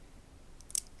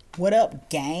What up,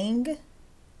 gang?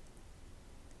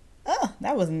 Oh,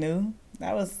 that was new.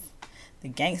 That was the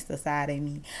gangster side of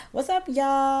me. What's up,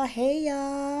 y'all? Hey,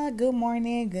 y'all. Good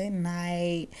morning, good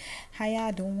night. How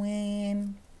y'all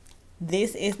doing?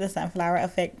 This is the Sunflower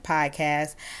Effect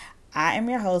Podcast. I am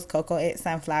your host, Coco at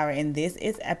Sunflower, and this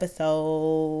is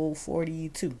episode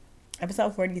 42.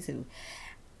 Episode 42.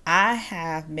 I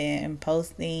have been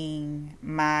posting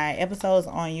my episodes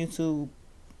on YouTube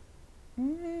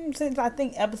since I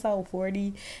think episode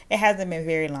 40. It hasn't been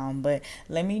very long, but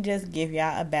let me just give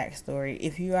y'all a backstory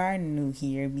if you are new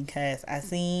here, because I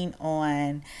seen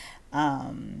on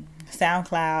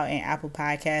SoundCloud and Apple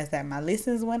Podcasts that my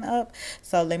listens went up.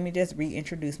 So let me just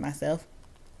reintroduce myself.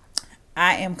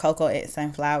 I am Coco at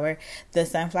Sunflower. The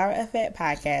Sunflower Effect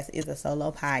podcast is a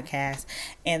solo podcast,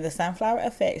 and the Sunflower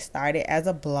Effect started as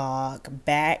a blog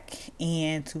back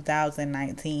in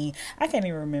 2019. I can't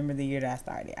even remember the year that I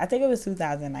started. I think it was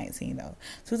 2019 though.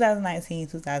 2019,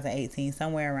 2018,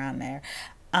 somewhere around there.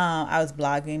 I was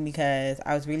blogging because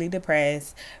I was really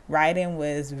depressed. Writing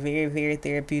was very, very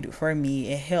therapeutic for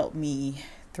me. It helped me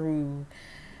through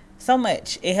so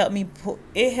much. It helped me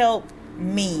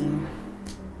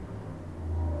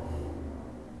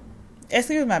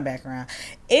excuse my background.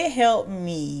 It helped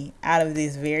me out of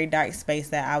this very dark space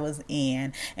that I was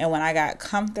in. And when I got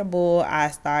comfortable, I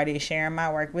started sharing my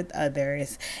work with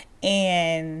others.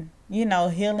 And,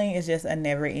 healing is just a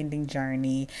never ending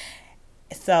journey.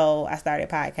 So I started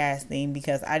podcasting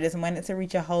because I just wanted to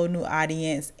reach a whole new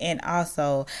audience, and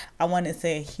also I wanted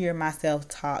to hear myself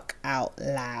talk out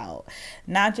loud.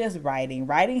 Not just writing.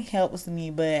 Writing helps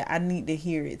me, but I need to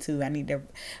hear it too. I need a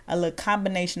little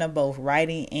combination of both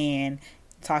writing and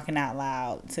talking out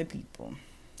loud to people,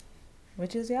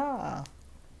 which is y'all.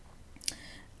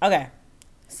 Okay.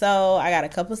 So I got a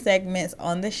couple segments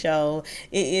on the show.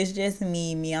 It is just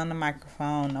me on the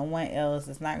microphone, no one else.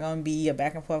 It's not going to be a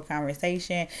back and forth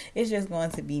conversation. It's just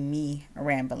going to be me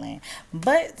rambling.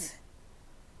 But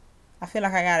I feel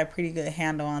like I got a pretty good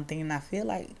handle on things, and I feel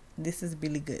like this is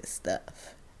really good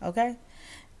stuff. Okay?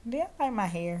 Do you like my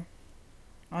hair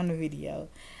on the video?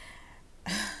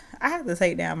 I have to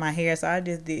take down my hair, so I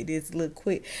just did this little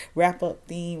quick wrap up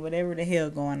thing, whatever the hell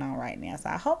going on right now. So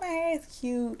I hope my hair is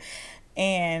cute.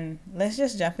 And let's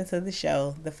just jump into the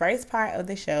show. The first part of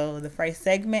the show, the first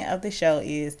segment of the show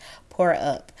is pour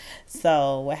up.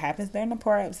 So what happens during the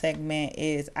pour up segment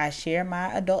is I share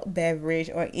my adult beverage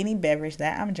or any beverage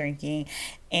that I'm drinking,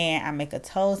 and I make a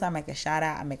toast, I make a shout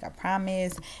out, I make a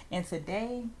promise. And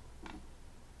today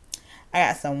I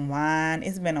got some wine.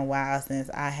 It's been a while since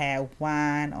I had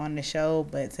wine on the show,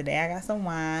 but today I got some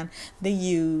wine. The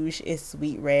huge is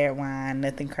sweet red wine,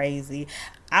 nothing crazy.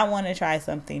 I want to try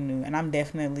something new, and I'm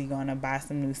definitely going to buy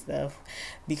some new stuff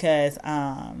because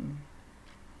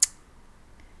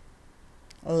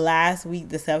last week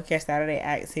the self-care Saturday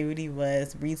activity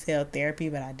was retail therapy,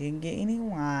 but I didn't get any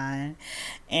wine,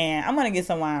 and I'm going to get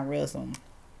some wine real soon.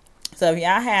 So if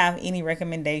y'all have any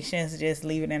recommendations, just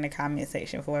leave it in the comment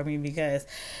section for me, because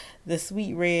the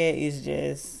sweet red is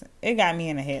just, it got me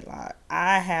in a headlock.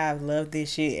 I have loved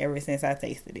this shit ever since I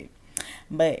tasted it.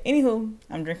 But anywho,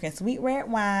 I'm drinking sweet red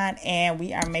wine, and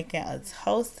we are making a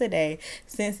toast today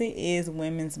since it is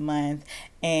Women's Month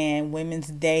and Women's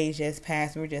Day just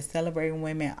passed. We're just celebrating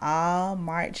women all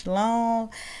March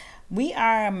long. We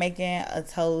are making a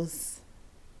toast,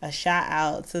 a shout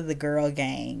out to the girl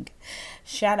gang.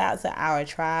 Shout out to our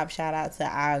tribe. Shout out to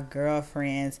our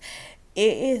girlfriends.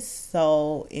 It is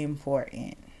so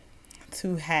important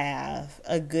to have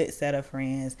a good set of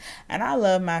friends. And I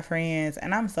love my friends,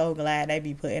 and I'm so glad they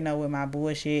be putting up with my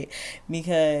bullshit,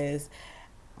 because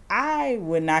I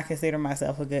would not consider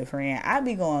myself a good friend. I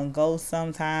be going ghost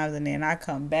sometimes, and then I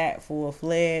come back full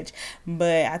fledged.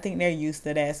 But I think they're used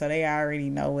to that, so they already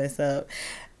know what's up.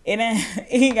 It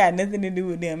ain't got nothing to do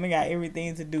with them. It got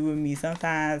everything to do with me.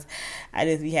 Sometimes I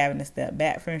just be having to step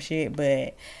back from shit.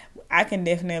 But I can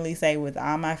definitely say with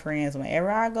all my friends, whenever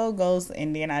I go ghost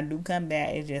and then I do come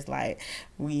back, it's just like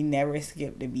we never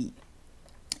skip the beat.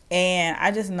 And I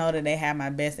just know that they have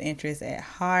my best interests at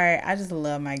heart. I just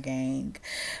love my gang.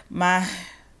 My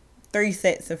three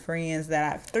sets of friend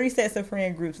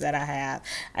groups that I have.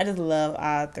 I just love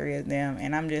all three of them,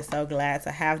 and I'm just so glad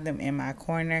to have them in my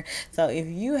corner. So if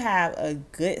you have a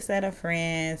good set of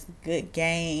friends, good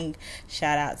gang,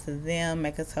 shout out to them,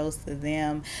 make a toast to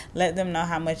them, let them know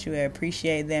how much you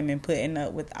appreciate them and putting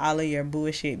up with all of your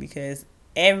bullshit, because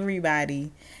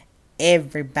everybody has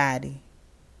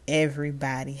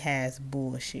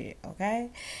bullshit,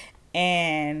 okay?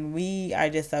 And we are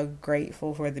just so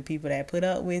grateful for the people that put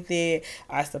up with it,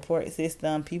 our support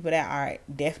system, people that are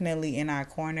definitely in our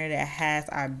corner, that has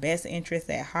our best interests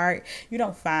at heart. You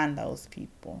don't find those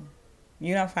people.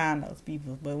 You don't find those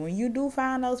people. But when you do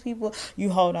find those people, you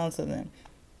hold on to them.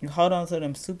 You hold on to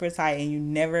them super tight and you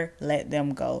never let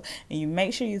them go. And you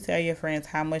make sure you tell your friends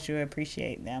how much you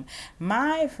appreciate them.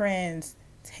 My friends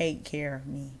take care of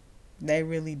me. They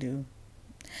really do.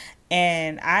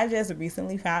 And I just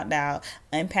recently found out,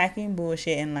 unpacking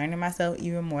bullshit and learning myself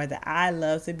even more, that I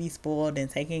love to be spoiled and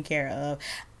taken care of.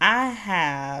 I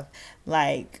have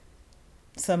like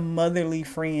some motherly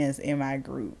friends in my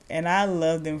group, and I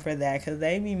love them for that, because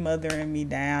they be mothering me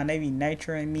down, they be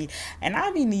nurturing me, and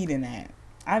I be needing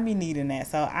that.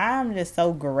 So I'm just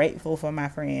so grateful for my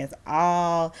friends,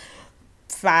 all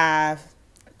 5.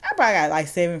 I probably got like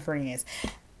 7 friends,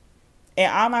 and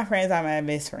all my friends are my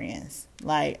best friends.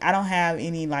 Like, I don't have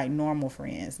any like normal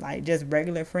friends, like just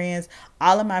regular friends.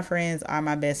 All of my friends are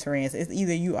my best friends. It's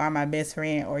either you are my best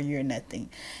friend or you're nothing.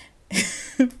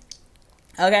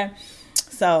 Okay.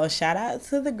 So shout out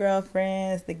to the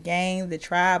girlfriends, the gang, the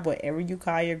tribe, whatever you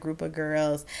call your group of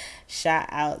girls. Shout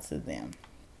out to them.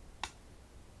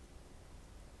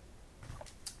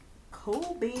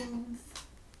 Cool beans.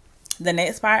 The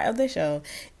next part of the show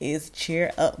is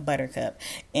Cheer Up Buttercup.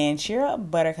 And Cheer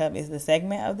Up Buttercup is the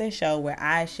segment of the show where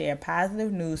I share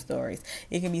positive news stories.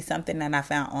 It can be something that I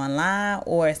found online,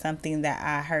 or something that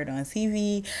I heard on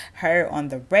TV, heard on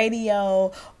the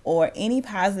radio, or any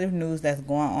positive news that's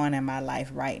going on in my life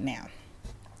right now.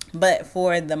 But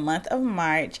for the month of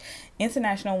March,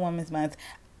 International Women's Month,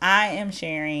 I am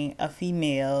sharing a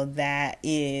female that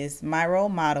is my role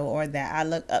model, or that I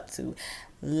look up to.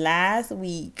 Last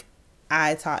week,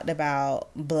 I talked about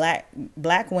black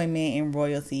women in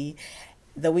royalty.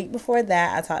 The week before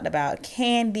that, I talked about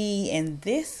Candy. And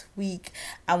this week,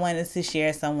 I wanted to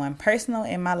share someone personal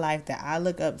in my life that I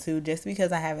look up to, just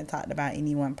because I haven't talked about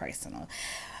anyone personal.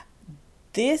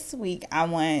 This week, I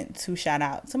want to shout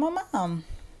out to my mom.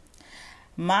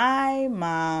 My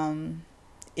mom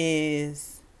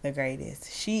is the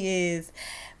greatest. She is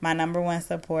my number one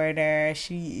supporter.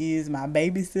 She is my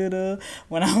babysitter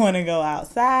when I want to go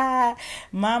outside.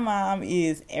 My mom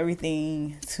is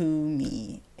everything to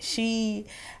me.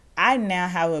 I now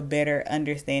have a better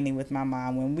understanding with my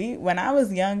mom. When I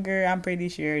was younger, I'm pretty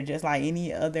sure, just like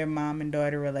any other mom and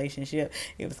daughter relationship,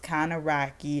 it was kind of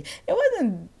rocky. It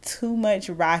wasn't too much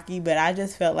rocky, but I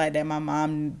just felt like that my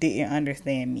mom didn't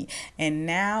understand me. And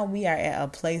now we are at a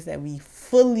place that we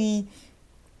fully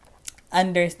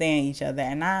understand each other,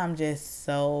 and I'm just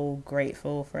so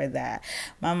grateful for that.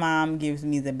 My mom gives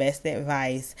me the best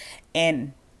advice,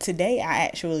 and today I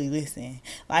actually listen.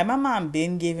 Like, my mom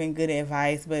been giving good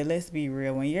advice, but let's be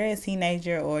real, when you're a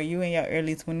teenager or you in your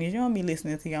early 20s, you don't be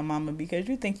listening to your mama because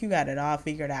you think you got it all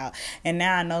figured out. And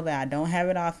now I know that I don't have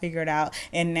it all figured out,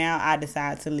 and now I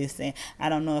decide to listen. I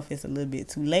don't know if it's a little bit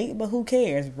too late, but who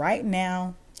cares? Right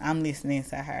now, I'm listening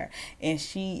to her, and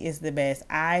she is the best.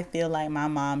 I feel like my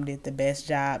mom did the best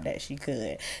job that she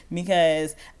could,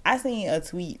 because I seen a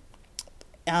tweet.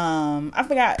 I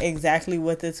forgot exactly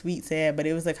what the tweet said, but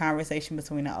it was a conversation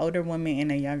between an older woman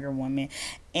and a younger woman,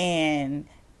 and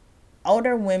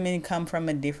older women come from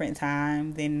a different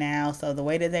time than now, so the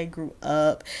way that they grew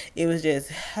up, it was just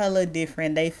hella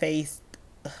different. They faced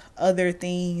other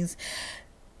things.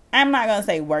 I'm not going to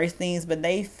say worse things, but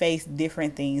they face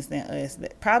different things than us.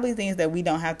 Probably things that we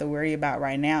don't have to worry about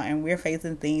right now, and we're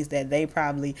facing things that they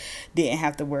probably didn't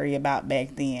have to worry about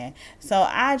back then. So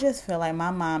I just feel like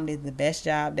my mom did the best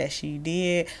job that she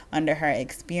did under her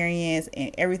experience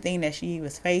and everything that she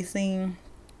was facing.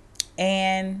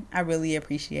 And I really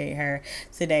appreciate her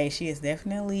today. She is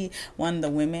definitely one of the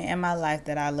women in my life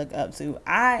that I look up to.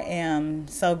 I am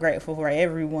so grateful for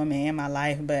every woman in my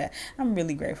life, but I'm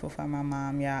really grateful for my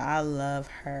mom, y'all. I love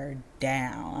her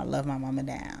down. I love my mama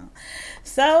down.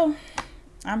 So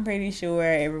I'm pretty sure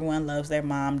everyone loves their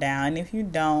mom down. And if you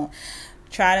don't,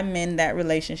 try to mend that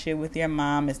relationship with your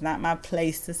mom. It's not my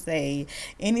place to say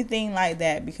anything like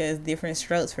that, because different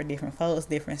strokes for different folks,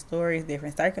 different stories,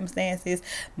 different circumstances.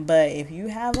 But if you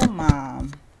have a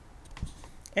mom,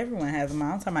 everyone has a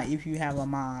mom. I'm talking about if you have a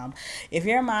mom. If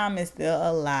your mom is still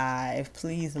alive,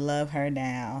 please love her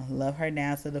down. Love her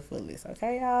down to the fullest.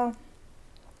 Okay, y'all?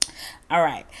 All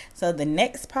right. So the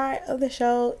next part of the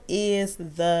show is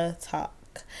the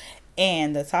talk.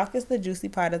 And the talk is the juicy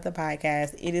part of the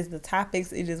podcast. It is the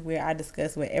topics. It is where I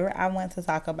discuss whatever I want to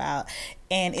talk about.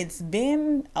 And it's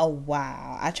been a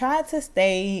while. I tried to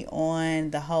stay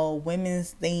on the whole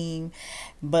women's theme,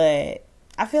 but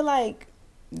I feel like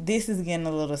this is getting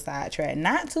a little sidetracked.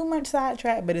 Not too much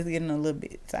sidetracked, but it's getting a little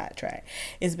bit sidetracked.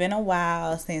 It's been a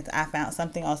while since I found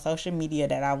something on social media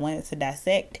that I wanted to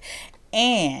dissect.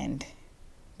 And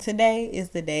today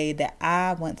is the day that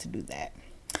I want to do that.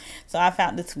 So I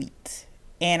found the tweet.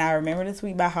 And I remember the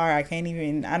tweet by heart. I don't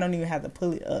even have to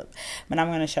pull it up. But I'm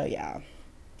going to show y'all.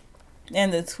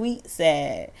 And the tweet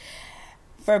said,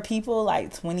 for people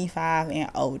like 25 and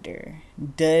older,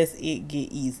 does it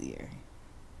get easier?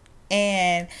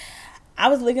 And I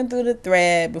was looking through the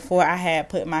thread before I had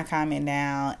put my comment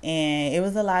down, and it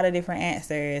was a lot of different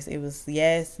answers. It was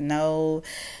yes, no,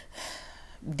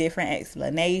 different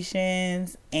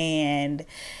explanations, and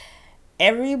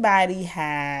everybody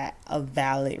had a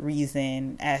valid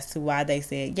reason as to why they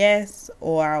said yes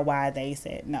or why they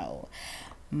said no.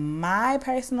 My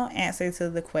personal answer to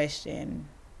the question,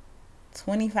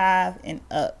 25 and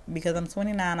up, because I'm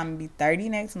 29, I'm going to be 30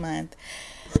 next month.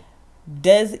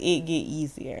 Does it get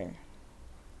easier?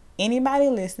 Anybody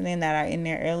listening that are in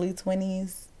their early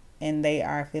 20s and they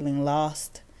are feeling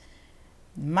lost,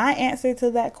 my answer to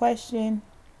that question,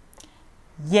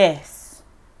 yes.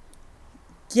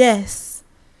 Yes.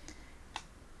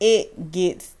 It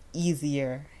gets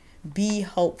easier. Be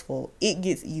hopeful. It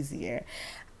gets easier.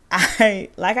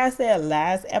 Like I said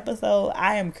last episode,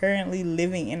 I am currently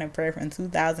living in a prayer from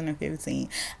 2015.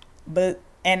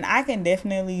 And I can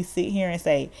definitely sit here and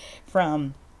say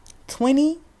from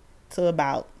 20 to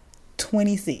about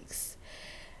 26,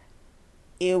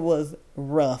 it was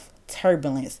rough,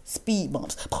 turbulence, speed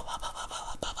bumps,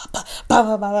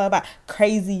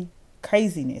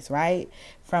 craziness, right?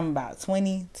 From about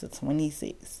 20 to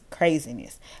 26,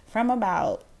 craziness. From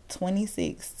about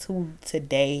 26 to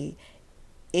today,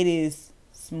 it is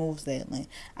smooth sailing.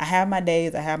 I have my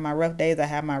days, I have my rough days, I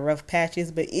have my rough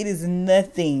patches, but it is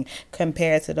nothing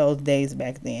compared to those days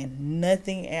back then.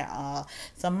 Nothing at all.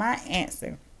 So my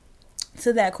answer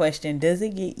to that question, does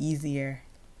it get easier?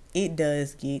 It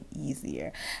does get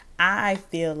easier. I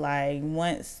feel like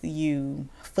once you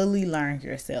fully learn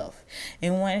yourself,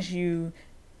 and once you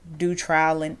do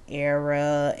trial and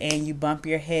error, and you bump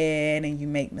your head, and you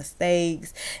make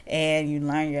mistakes, and you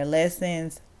learn your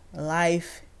lessons,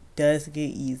 life does get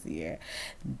easier.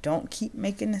 Don't keep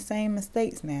making the same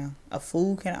mistakes now. A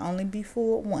fool can only be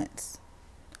fooled once.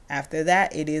 After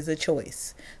that, it is a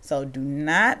choice. So do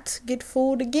not get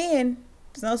fooled again.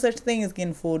 There's no such thing as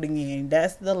getting fooled again.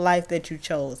 That's the life that you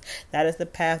chose. That is the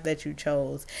path that you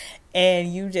chose.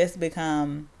 And you just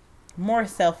become more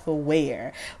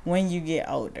self-aware when you get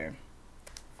older.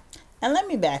 And let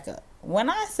me back up. When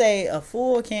I say a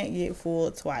fool can't get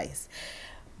fooled twice,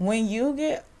 when you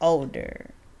get older,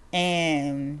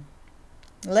 and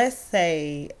let's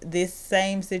say this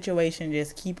same situation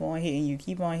just keep on hitting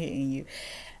you.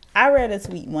 I read a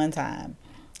tweet one time,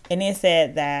 and it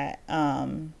said that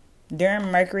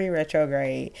during Mercury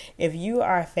retrograde, if you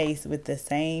are faced with the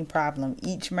same problem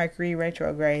each Mercury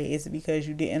retrograde, it's because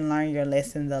you didn't learn your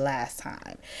lesson the last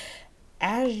time.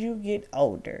 As you get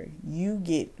older, you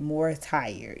get more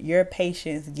tired. Your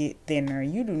patience get thinner.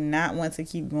 You do not want to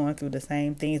keep going through the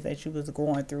same things that you was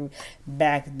going through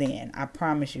back then. I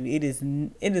promise you, it is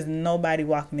nobody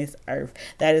walking this earth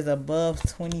that is above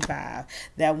 25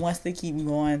 that wants to keep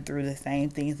going through the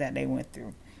same things that they went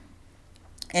through.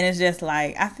 And it's just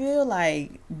like, I feel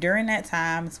like during that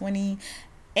time,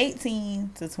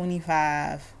 2018 to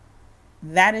 25,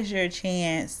 that is your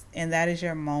chance and that is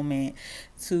your moment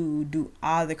to do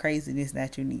all the craziness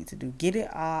that you need to do. Get it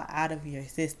all out of your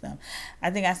system. I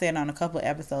think I said on a couple of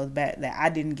episodes back that I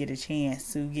didn't get a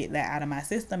chance to get that out of my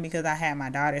system because I had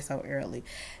my daughter so early.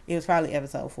 It was probably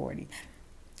episode 40.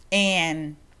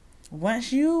 And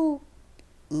once you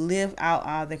live out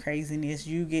all the craziness,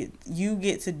 you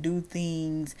get to do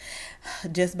things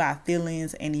just by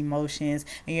feelings and emotions,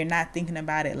 and you're not thinking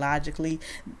about it logically.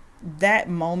 That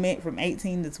moment from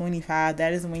 18 to 25,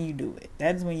 that is when you do it.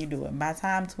 By the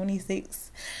time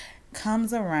 26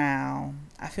 comes around,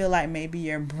 I feel like maybe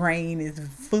your brain is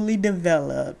fully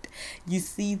developed. You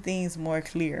see things more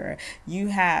clearer. You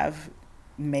have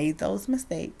made those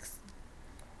mistakes,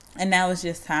 and now it's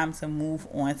just time to move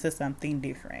on to something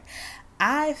different.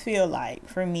 I feel like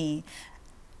for me,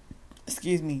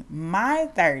 my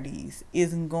 30s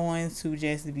is going to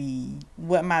just be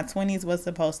what my 20s was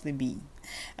supposed to be.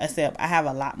 Except I have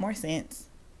a lot more sense.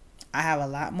 I have a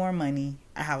lot more money.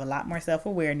 I have a lot more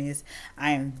self-awareness.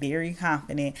 I am very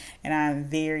confident and I am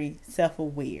very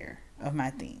self-aware of my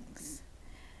things.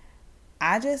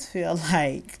 I just feel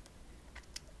like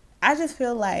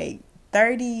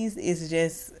 30s is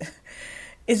just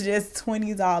it's just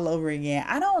 20s all over again.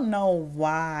 I don't know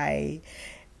why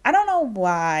I don't know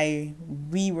why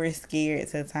we were scared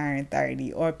to turn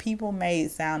 30, or people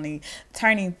made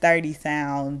turning 30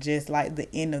 sound just like the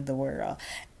end of the world.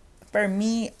 For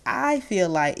me, I feel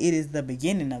like it is the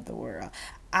beginning of the world.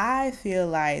 I feel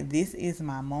like this is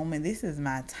my moment. This is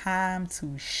my time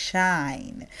to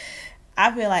shine.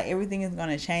 I feel like everything is going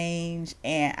to change,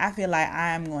 and I feel like I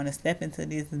am going to step into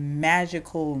this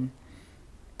magical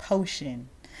potion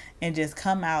and just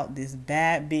come out this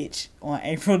bad bitch on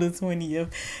April the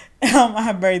 20th on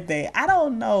my birthday. I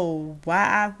don't know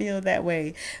why I feel that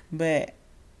way, but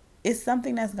it's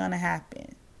something that's going to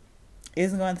happen.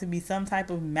 It's going to be some type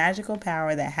of magical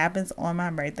power that happens on my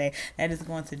birthday that is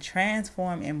going to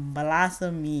transform and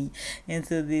blossom me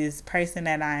into this person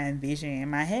that I envision in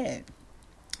my head.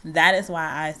 That is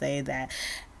why I say that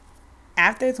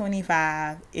after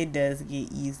 25, it does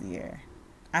get easier.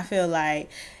 I feel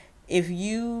like if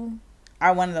you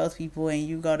are one of those people and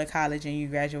you go to college and you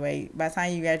graduate, by the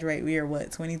time you graduate, we are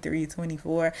 23,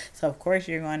 24. So of course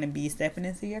you're going to be stepping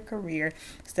into your career,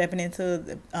 stepping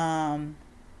into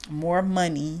more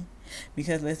money,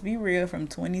 because let's be real, from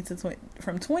 20 to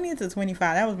 25,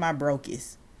 that was my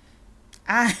brokest.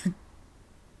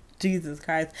 Jesus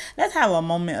Christ, let's have a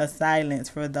moment of silence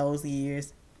for those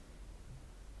years,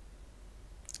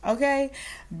 okay?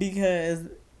 Because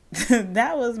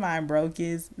that was my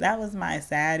brokest, that was my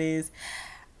saddest.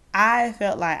 I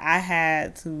felt like I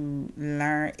had to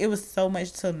learn. It was so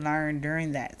much to learn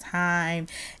during that time,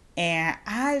 and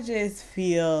I just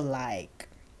feel like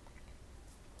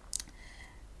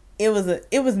it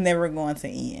was never going to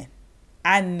end.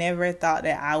 I never thought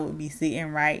that I would be sitting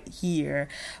right here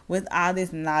with all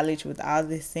this knowledge, with all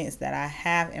this sense that I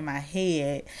have in my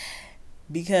head,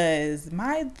 because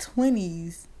my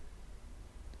 20s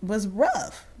was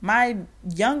rough. My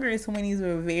younger 20s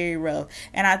were very rough.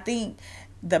 And I think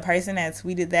the person that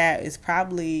tweeted that is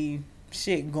probably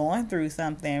going through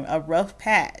something, a rough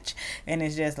patch, and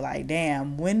it's just like,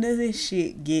 damn, when does this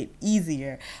shit get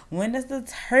easier? When does the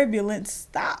turbulence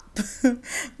stop?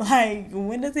 Like,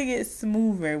 when does it get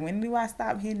smoother? When do I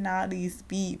stop hitting all these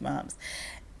speed bumps?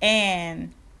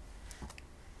 And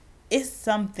it's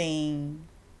something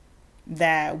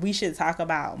that we should talk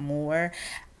about more.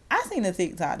 I seen a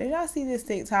TikTok. Did y'all see this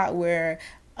TikTok where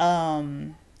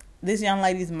this young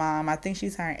lady's mom, I think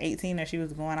she turned 18, or she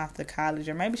was going off to college,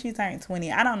 or maybe she turned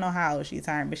 20. I don't know how old she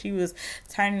turned, but she was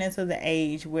turning into the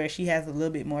age where she has a little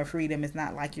bit more freedom. It's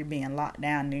not like you're being locked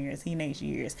down in your teenage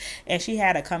years. And she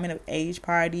had a coming of age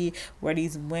party where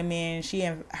these women,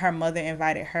 her mother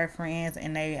invited her friends,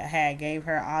 and they gave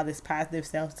her all this positive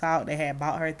self-talk. They had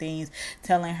bought her things,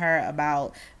 telling her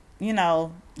about,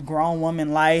 grown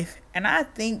woman life. And I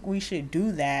think we should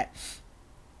do that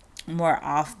more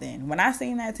often. When I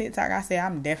seen that TikTok, I said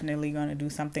I'm definitely going to do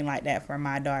something like that for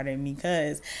my daughter,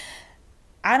 because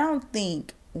I don't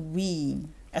think we,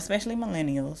 especially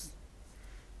millennials,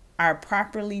 are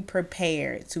properly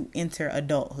prepared to enter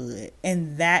adulthood.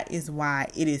 And that is why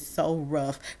it is so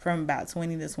rough from about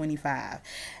 20 to 25.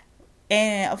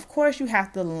 And of course you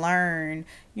have to learn,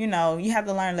 you have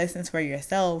to learn lessons for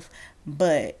yourself,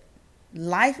 but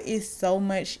life is so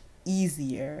much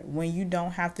easier when you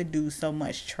don't have to do so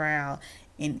much trial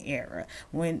and error.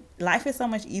 When life is so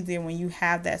much easier when you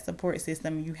have that support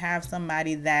system, you have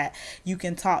somebody that you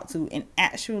can talk to and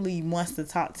actually wants to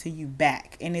talk to you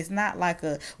back. And it's not like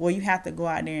you have to go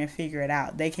out there and figure it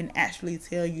out. They can actually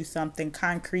tell you something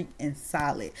concrete and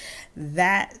solid.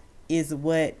 That is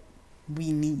what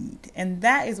we need. And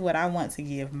that is what I want to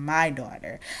give my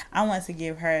daughter. I want to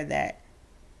give her that,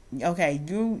 okay,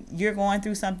 you're going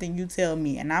through something, you tell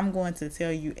me, and I'm going to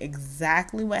tell you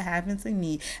exactly what happened to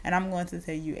me, and I'm going to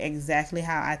tell you exactly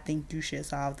how I think you should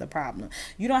solve the problem.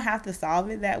 You don't have to solve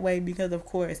it that way, because of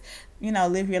course,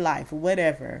 live your life,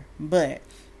 whatever, but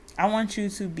I want you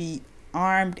to be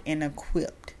armed and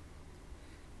equipped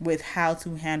with how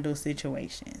to handle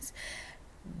situations.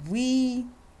 We,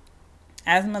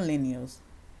 as millennials,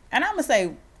 and I'm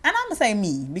gonna say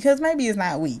me, because maybe it's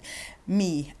not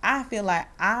me, I feel like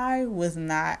I was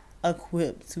not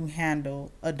equipped to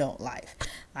handle adult life.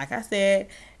 Like I said,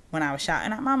 when I was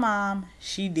shouting at my mom,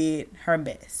 she did her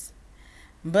best,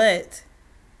 but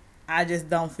I just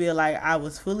don't feel like I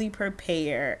was fully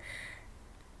prepared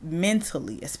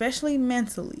mentally, especially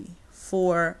mentally,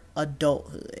 for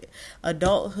adulthood.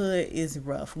 Adulthood is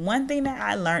rough. One thing that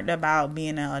I learned about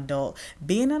being an adult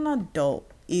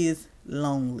is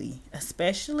lonely,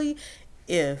 especially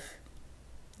if,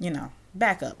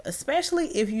 back up, especially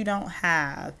if you don't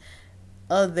have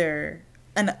another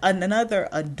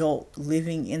adult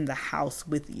living in the house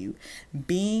with you.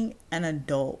 Being an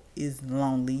adult is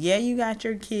lonely. Yeah, you got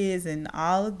your kids and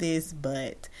all of this,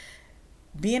 but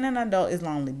being an adult is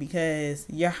lonely because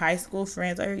your high school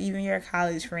friends or even your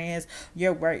college friends,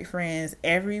 your work friends,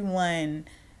 everyone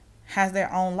has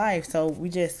their own life. So we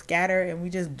just scatter and we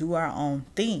just do our own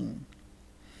thing.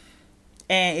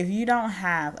 And if you don't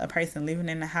have a person living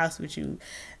in the house with you,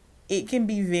 it can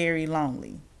be very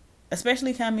lonely,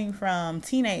 especially coming from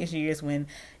teenage years when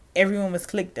everyone was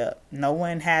clicked up. No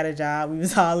one had a job. We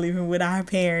was all living with our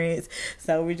parents.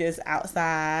 So we're just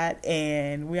outside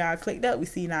and we are clicked up. We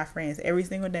see our friends every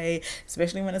single day,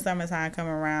 especially when the summertime come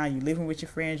around. You living with your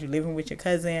friends, you living with your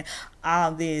cousin,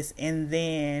 all this. And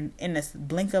then in the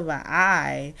blink of an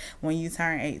eye, when you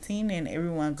turn 18 and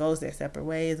everyone goes their separate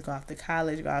ways, go off to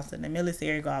college, go off to the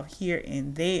military, go off here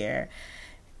and there,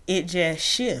 it just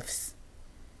shifts.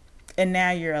 And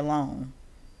now you're alone.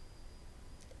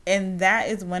 And that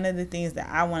is one of the things that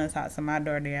I want to talk to my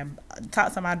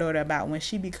daughter about when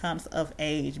she becomes of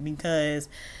age, because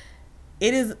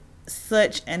it is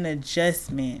such an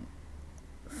adjustment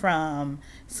from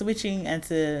switching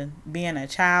into being a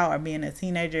child or being a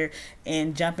teenager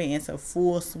and jumping into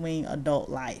full swing adult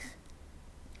life.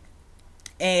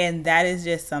 And that is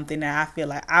just something that I feel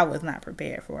like I was not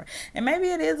prepared for. And maybe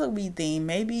it is a we thing.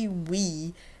 Maybe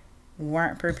we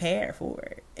weren't prepared for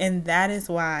it, and that is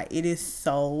why it is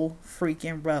so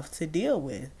freaking rough to deal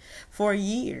with for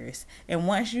years. And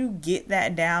once you get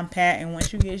that down pat and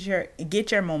once you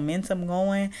get your momentum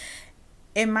going,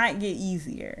 it might get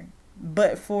easier.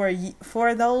 But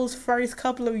for those first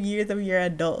couple of years of your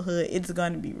adulthood, it's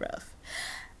going to be rough.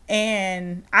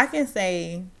 And I can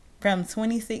say from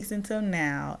 26 until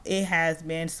now, it has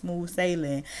been smooth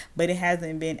sailing, but it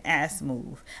hasn't been as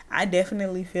smooth. I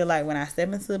definitely feel like when I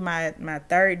step into my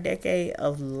third decade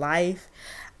of life,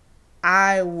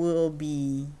 I will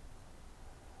be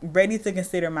ready to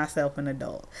consider myself an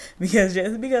adult. Because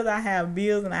just because I have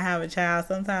bills and I have a child,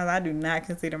 sometimes I do not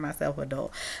consider myself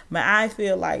adult. But I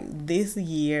feel like this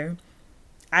year,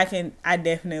 I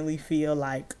definitely feel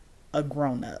like a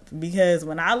grown up. Because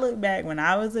when I look back, when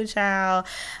I was a child,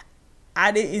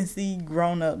 I didn't see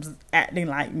grown-ups acting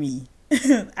like me.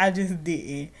 I just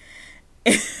didn't.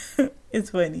 It's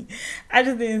funny. I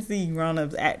just didn't see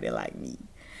grown-ups acting like me.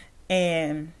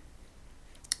 And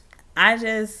I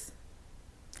just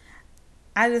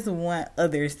want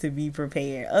others to be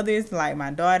prepared. Others like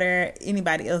my daughter,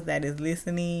 anybody else that is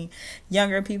listening,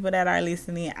 younger people that are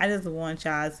listening, I just want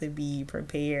y'all to be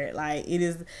prepared. Like, it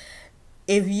is,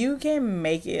 if you can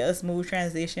make it a smooth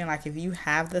transition, like if you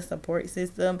have the support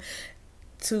system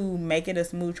to make it a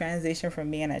smooth transition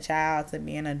from being a child to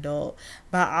being an adult,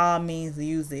 by all means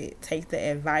use it. Take the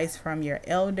advice from your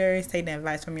elders, take the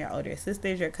advice from your older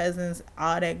sisters, your cousins,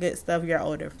 all that good stuff, your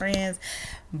older friends.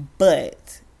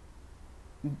 But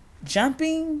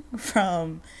jumping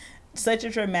from such a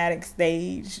traumatic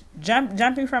stage,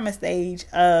 jumping from a stage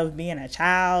of being a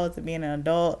child to being an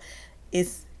adult,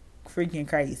 is freaking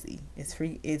crazy. It's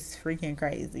freaking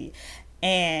crazy.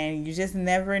 And you just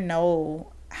never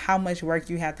know how much work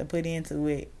you have to put into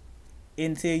it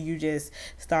until you just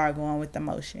start going with the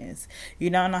motions. You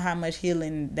don't know how much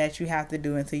healing that you have to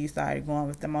do until you start going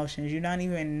with the motions. You don't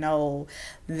even know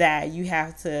that you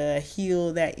have to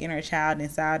heal that inner child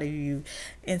inside of you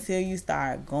until you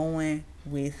start going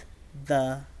with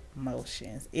the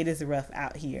motions. It is rough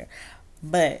out here.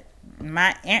 But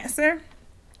my answer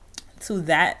to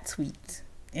that tweet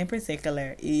in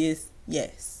particular is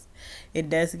yes, it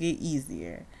does get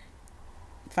easier.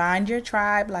 Find your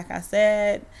tribe, like I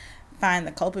said. Find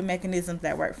the coping mechanisms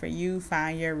that work for you.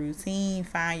 Find your routine.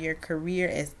 Find your career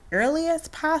as early as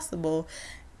possible.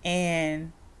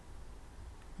 And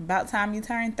about time you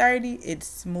turn 30, it's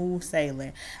smooth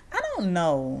sailing. I don't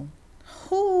know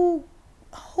who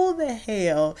the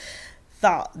hell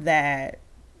thought that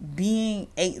being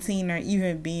 18 or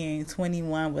even being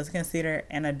 21 was considered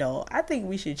an adult. I think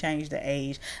we should change the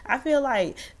age. I feel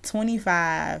like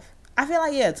 25,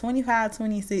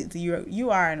 26, you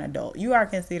are an adult. You are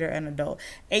considered an adult.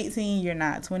 18, you're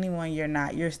not. 21, you're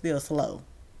not. You're still slow.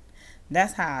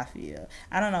 That's how I feel.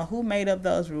 I don't know who made up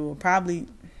those rules. Probably,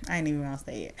 I ain't even gonna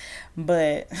say it.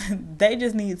 But they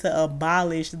just need to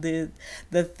abolish the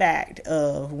fact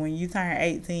of when you turn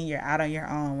 18, you're out on your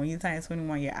own. When you turn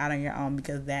 21, you're out on your own,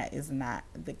 because that is not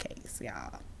the case,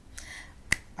 y'all.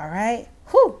 All right?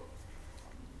 Whew.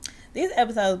 These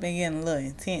episodes been getting a little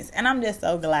intense, and I'm just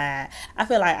so glad. I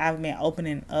feel like I've been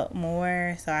opening up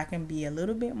more so I can be a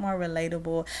little bit more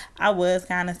relatable. I was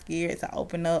kind of scared to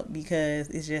open up because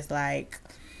it's just like,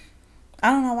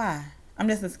 I don't know why. I'm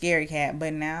just a scary cat,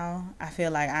 but now I feel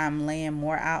like I'm laying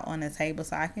more out on the table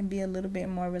so I can be a little bit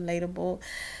more relatable.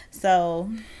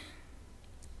 So,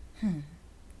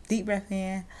 deep breath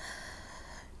in,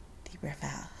 deep breath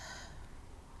out.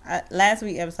 Last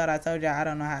week episode I told y'all I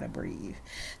don't know how to breathe,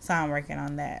 so I'm working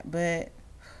on that. But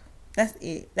that's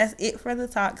it for the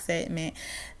talk segment.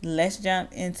 Let's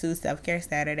jump into Self-Care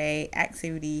Saturday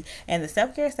activity. And the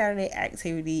Self-Care Saturday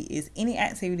activity is any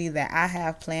activity that I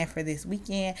have planned for this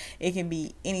weekend. It can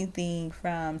be anything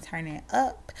from turning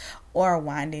up or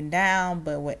winding down,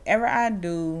 but whatever I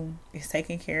do is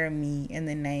taking care of me in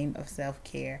the name of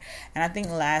self-care. And I think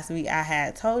last week I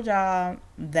had told y'all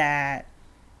that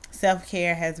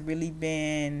self-care has really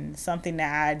been something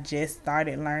that I just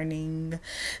started learning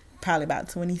probably about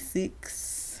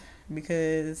 26,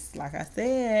 because like I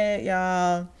said,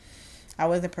 y'all, I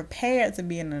wasn't prepared to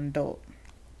be an adult.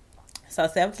 So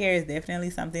self-care is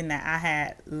definitely something that I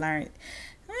had learned,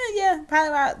 probably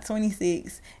about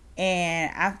 26.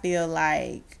 And I feel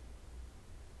like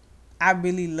I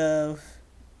really love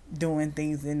doing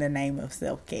things in the name of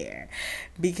self-care,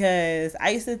 because I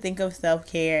used to think of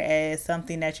self-care as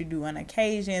something that you do on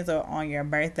occasions or on your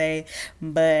birthday,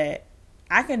 but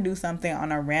I can do something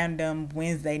on a random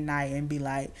Wednesday night and be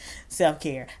like,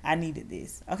 self-care, I needed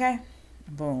this. Okay?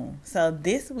 Boom. So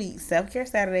this week's Self-Care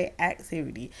Saturday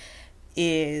activity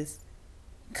is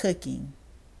cooking.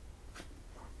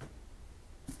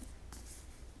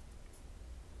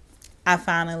 I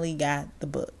finally got the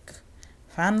book.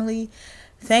 Finally.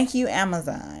 Thank you,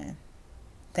 Amazon.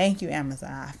 Thank you,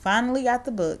 Amazon. I finally got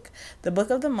the book. The book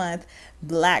of the month,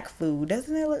 Black Food.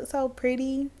 Doesn't it look so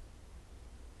pretty?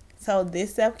 So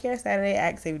this Self-Care Saturday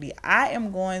activity, I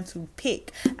am going to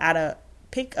pick a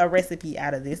recipe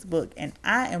out of this book, and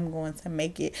I am going to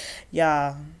make it,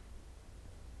 y'all.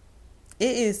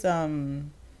 It is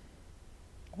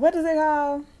what is it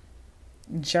called?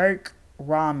 Jerk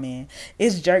ramen.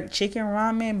 It's jerk chicken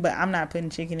ramen, but I'm not putting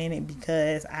chicken in it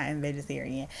because I am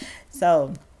vegetarian.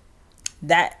 So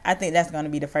I think that's going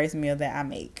to be the first meal that I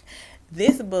make.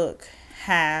 This book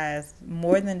has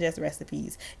more than just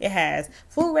recipes. It has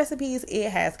food recipes, it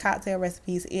has cocktail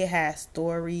recipes, it has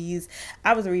stories.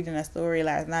 I was reading a story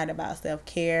last night about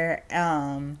self-care.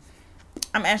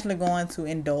 I'm actually going to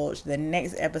indulge the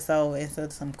next episode into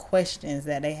some questions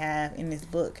that they have in this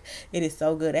book. It is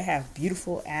so good. It has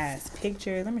beautiful ass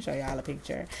pictures. Let me show y'all a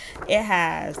picture. It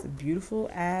has beautiful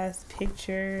ass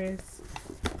pictures.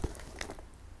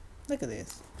 Look at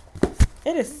this.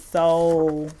 It is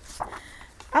so...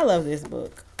 I love this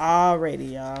book already,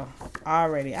 y'all.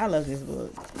 Already. I love this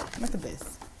book. Look at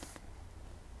this.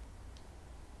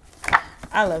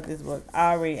 I love this book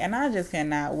already. And I just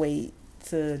cannot wait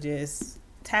to just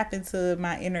tap into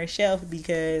my inner shelf,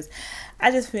 because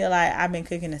I just feel like I've been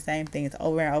cooking the same things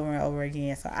over and over and over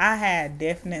again. So I had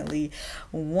definitely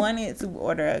wanted to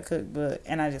order a cookbook,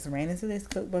 and I just ran into this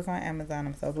cookbook on Amazon.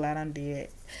 I'm so glad I did.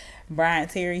 Brian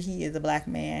Terry, he is a black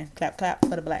man. Clap, clap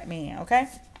for the black man, okay?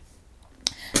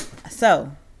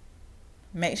 So,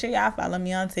 make sure y'all follow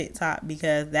me on TikTok,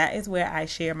 because that is where I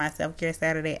share my Self-Care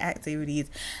Saturday activities.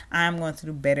 I'm going to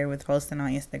do better with posting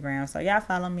on Instagram. So, y'all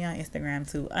follow me on Instagram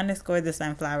too, _the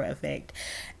Sunflower Effect.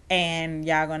 And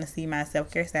y'all going to see my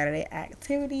Self-Care Saturday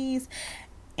activities.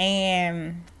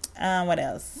 And what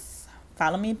else?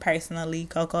 Follow me personally,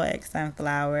 Coco X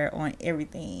Sunflower, on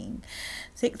everything.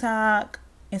 TikTok,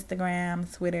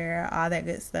 Instagram, Twitter, all that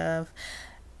good stuff.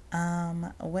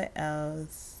 What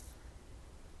else?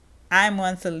 I'm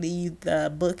going to leave the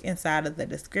book inside of the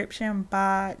description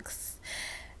box.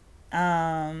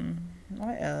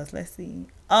 What else? Let's see.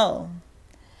 Oh,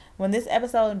 when this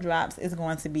episode drops, it's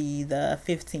going to be the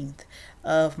 15th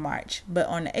of March. But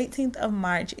on the 18th of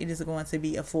March, it is going to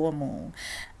be a full moon.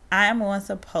 I'm going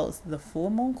to post the full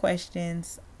moon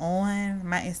questions on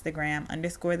my Instagram,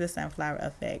 _the Sunflower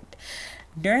Effect.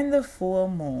 During the full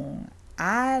moon,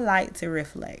 I like to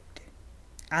reflect.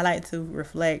 I like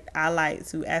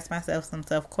to ask myself some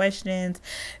tough questions,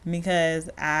 because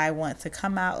I want to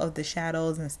come out of the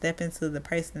shadows and step into the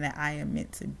person that I am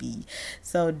meant to be.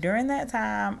 So during the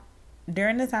time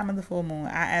of the full moon,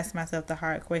 I ask myself the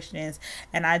hard questions,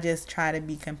 and I just try to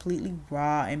be completely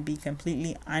raw and be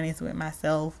completely honest with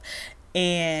myself.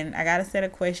 And I got a set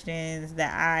of questions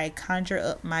that I conjure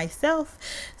up myself.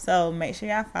 So make sure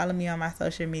y'all follow me on my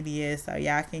social media so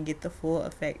y'all can get the full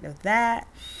effect of that.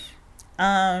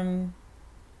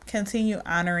 Continue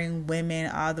honoring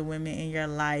women, all the women in your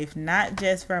life, not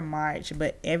just for March,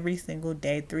 but every single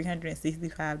day,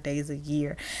 365 days a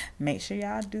year. Make sure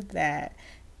y'all do that.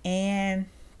 And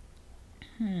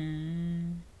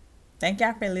thank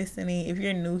y'all for listening. If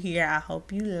you're new here, I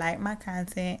hope you like my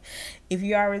content. If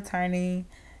you are returning,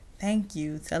 thank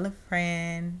you. Tell a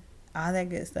friend, all that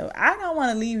good stuff. I don't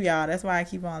want to leave y'all. That's why I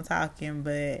keep on talking,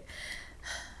 but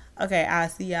okay, I'll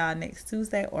see y'all next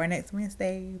Tuesday or next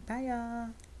Wednesday. Bye, y'all.